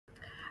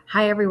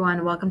Hi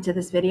everyone, welcome to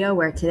this video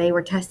where today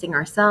we're testing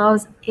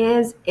ourselves.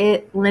 Is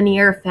it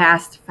linear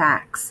fast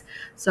facts?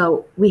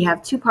 So we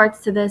have two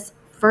parts to this.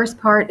 First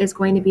part is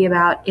going to be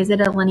about, is it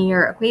a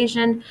linear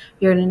equation?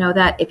 You're going to know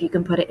that if you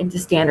can put it into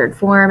standard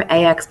form,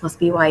 ax plus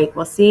by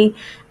equals c.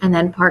 And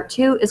then part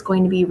two is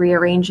going to be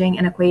rearranging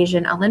an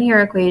equation, a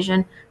linear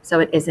equation, so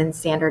it is in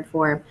standard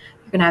form.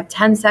 You're going to have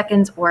 10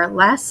 seconds or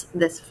less.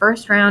 This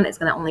first round is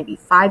going to only be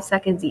 5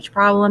 seconds each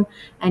problem,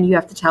 and you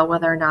have to tell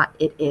whether or not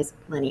it is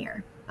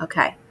linear.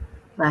 Okay.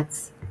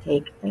 Let's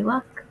take a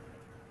look.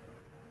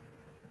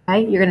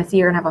 Okay, you're going to see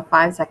you're going to have a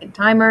 5-second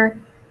timer,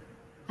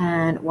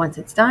 and once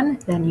it's done,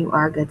 then you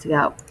are good to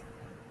go.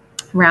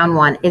 Round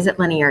one, is it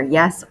linear?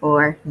 Yes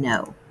or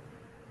no?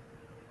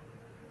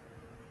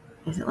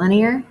 Is it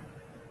linear?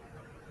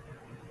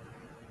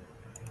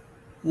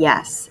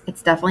 Yes,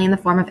 it's definitely in the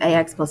form of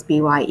ax plus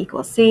by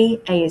equals c.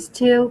 A is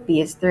 2,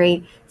 b is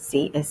 3,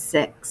 c is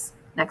 6.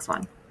 Next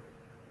one.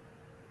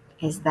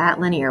 Is that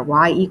linear?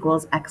 Y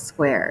equals x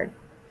squared.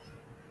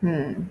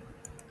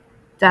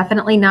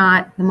 Definitely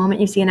not. The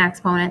moment you see an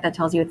exponent, that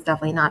tells you it's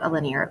definitely not a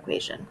linear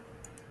equation.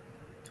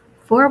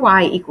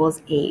 4y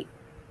equals 8.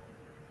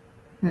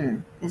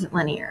 Is it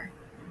linear?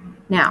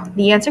 Now,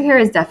 the answer here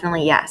is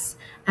definitely yes.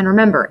 And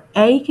remember,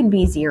 a can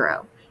be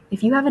 0.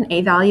 If you have an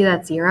a value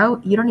that's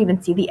 0, you don't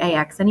even see the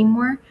ax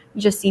anymore.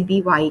 You just see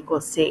by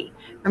equals c.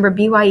 Remember,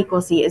 by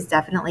equals c is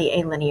definitely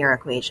a linear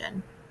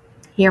equation.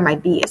 Here, my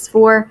b is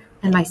 4,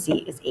 and my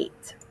c is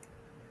 8.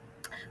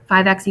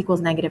 5x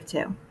equals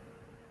 -2.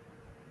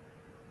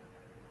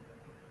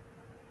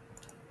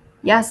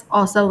 Yes,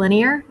 also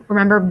linear.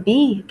 Remember,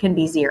 b can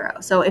be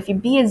 0. So if your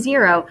b is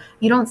 0,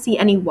 you don't see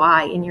any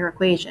y in your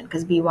equation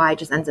because by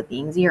just ends up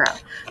being 0.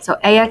 So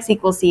ax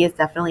equals c is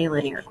definitely a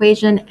linear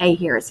equation. A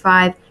here is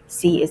 5,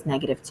 c is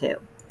 -2.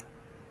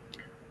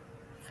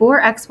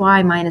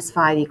 4xy minus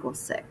 5 equals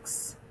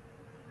 6.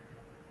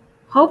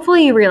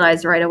 Hopefully you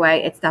realized right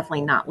away it's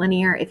definitely not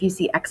linear. If you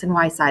see x and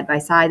y side by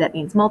side, that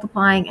means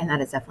multiplying, and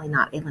that is definitely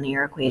not a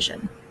linear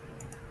equation.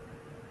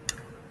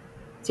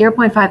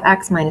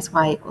 0.5x minus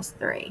y equals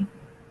 3.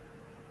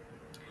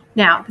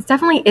 Now, this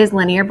definitely is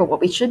linear, but what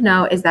we should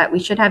know is that we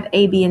should have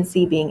a, b, and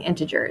c being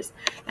integers.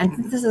 And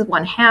since this is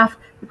 1/2,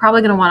 you're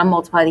probably going to want to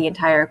multiply the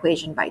entire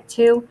equation by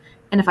 2.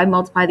 And if I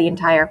multiply the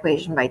entire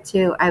equation by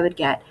 2, I would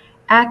get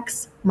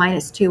x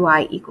minus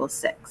 2y equals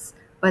 6.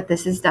 But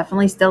this is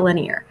definitely still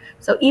linear.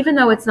 So even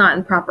though it's not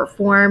in proper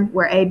form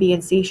where a, b,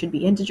 and c should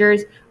be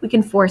integers, we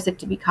can force it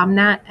to become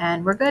that,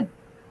 and we're good.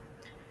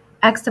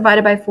 X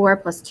divided by 4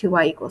 plus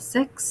 2y equals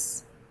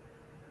 6.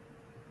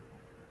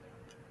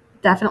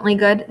 Definitely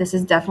good. This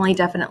is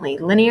definitely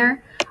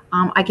linear.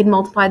 I can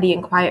multiply the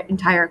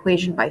entire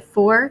equation by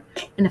 4,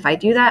 and if I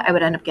do that, I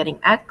would end up getting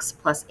x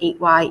plus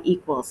 8y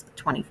equals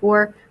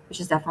 24, which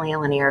is definitely a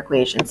linear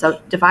equation. So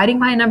dividing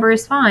by a number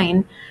is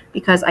fine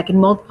because I can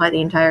multiply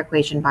the entire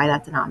equation by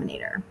that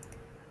denominator.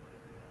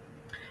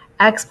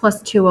 X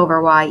plus 2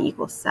 over y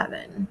equals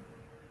 7.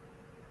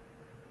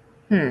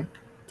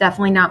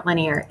 Definitely not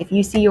linear. If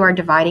you see you are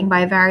dividing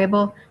by a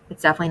variable,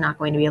 it's definitely not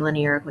going to be a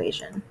linear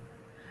equation.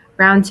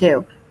 Round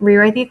 2,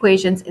 rewrite the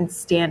equations in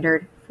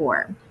standard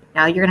form.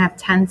 Now you're going to have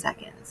 10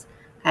 seconds.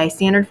 Okay,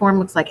 standard form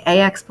looks like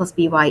ax plus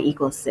by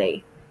equals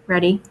c.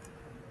 Ready?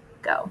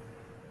 Go.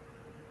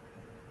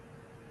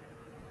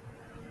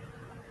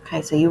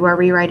 Okay, so you are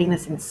rewriting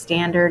this in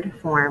standard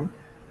form.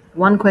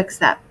 One quick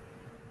step.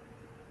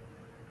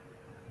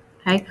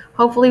 Okay,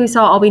 hopefully we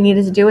saw all we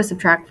needed to do is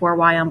subtract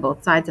 4y on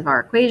both sides of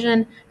our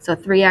equation. So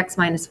 3x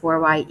minus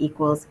 4y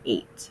equals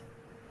 8.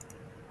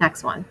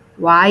 Next one,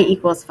 y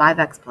equals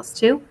 5x plus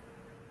 2.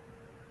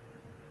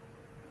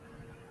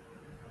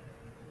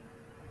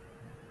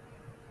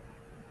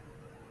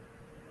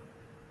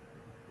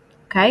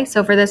 Okay,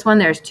 so for this one,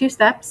 there's 2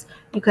 steps.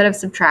 You could have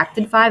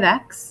subtracted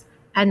 5x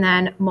and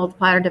then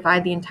multiplied or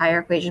divide the entire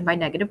equation by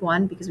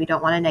 -1 because we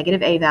don't want a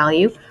negative a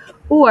value.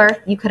 Or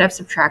you could have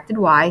subtracted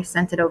y,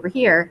 sent it over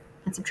here,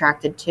 and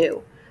subtracted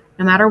 2.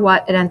 No matter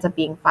what, it ends up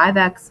being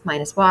 5x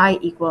minus y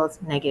equals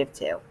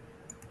 -2.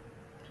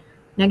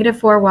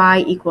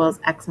 -4y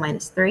equals x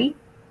minus 3.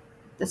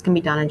 This can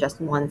be done in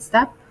just one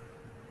step.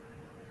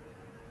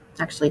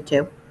 Actually,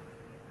 2.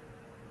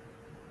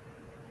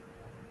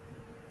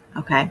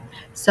 Okay,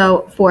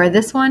 so for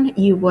this one,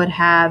 you would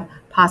have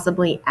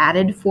possibly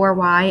added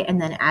 4y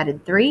and then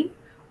added 3,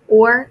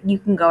 or you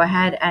can go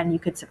ahead and you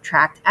could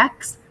subtract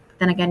x, but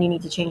then again, you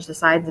need to change the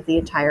sides of the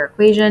entire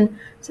equation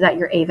so that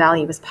your a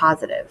value is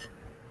positive.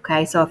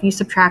 Okay, so if you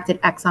subtracted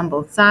x on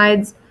both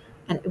sides,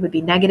 and it would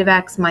be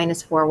 -x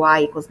minus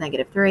 4y equals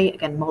 -3.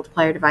 Again,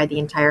 multiply or divide the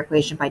entire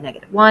equation by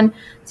 -1,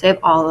 so you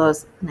have all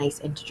those nice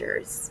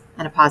integers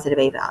and a positive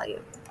a value.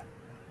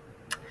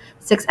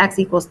 6x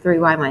equals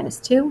 3y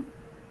minus 2.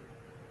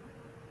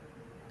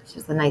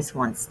 Just a nice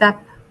one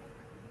step.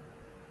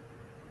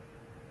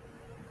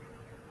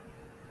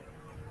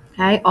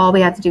 Okay, all we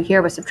had to do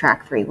here was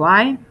subtract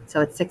 3y. So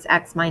it's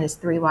 6x minus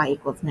 3y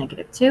equals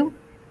 -2.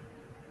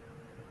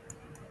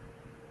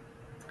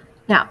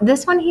 Now,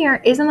 this one here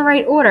is in the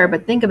right order,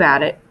 but think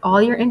about it.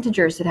 All your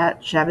integers should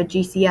have a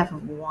GCF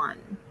of 1.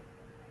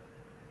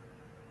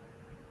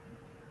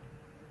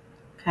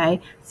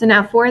 Okay, so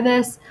now for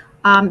this,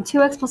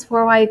 2x plus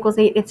 4y equals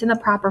 8, it's in the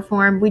proper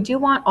form. We do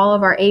want all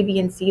of our a, b,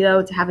 and c,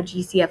 though, to have a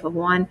GCF of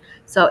 1.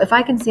 So if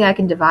I can see I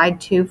can divide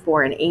 2,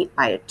 4, and 8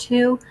 by a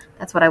 2,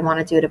 that's what I want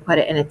to do to put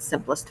it in its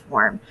simplest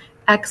form.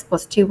 X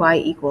plus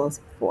 2y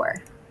equals 4.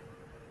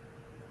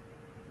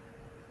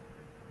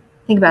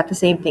 Think about the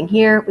same thing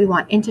here. We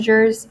want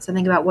integers, so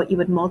think about what you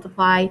would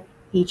multiply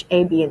each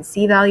a, b, and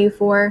c value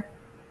for.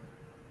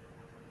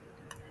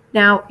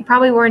 Now, you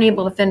probably weren't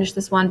able to finish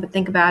this one, but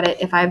think about it.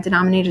 If I have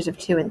denominators of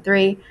 2 and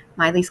 3,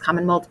 my least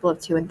common multiple of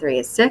 2 and 3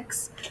 is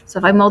 6. So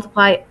if I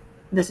multiply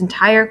this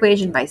entire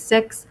equation by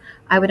 6,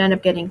 I would end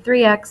up getting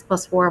 3x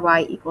plus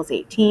 4y equals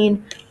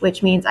 18,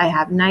 which means I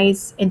have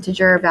nice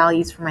integer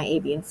values for my a,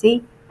 b, and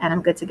c, and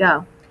I'm good to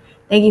go.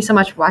 Thank you so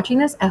much for watching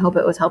this. I hope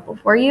it was helpful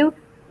for you.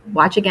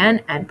 Watch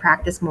again and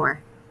practice more.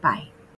 Bye.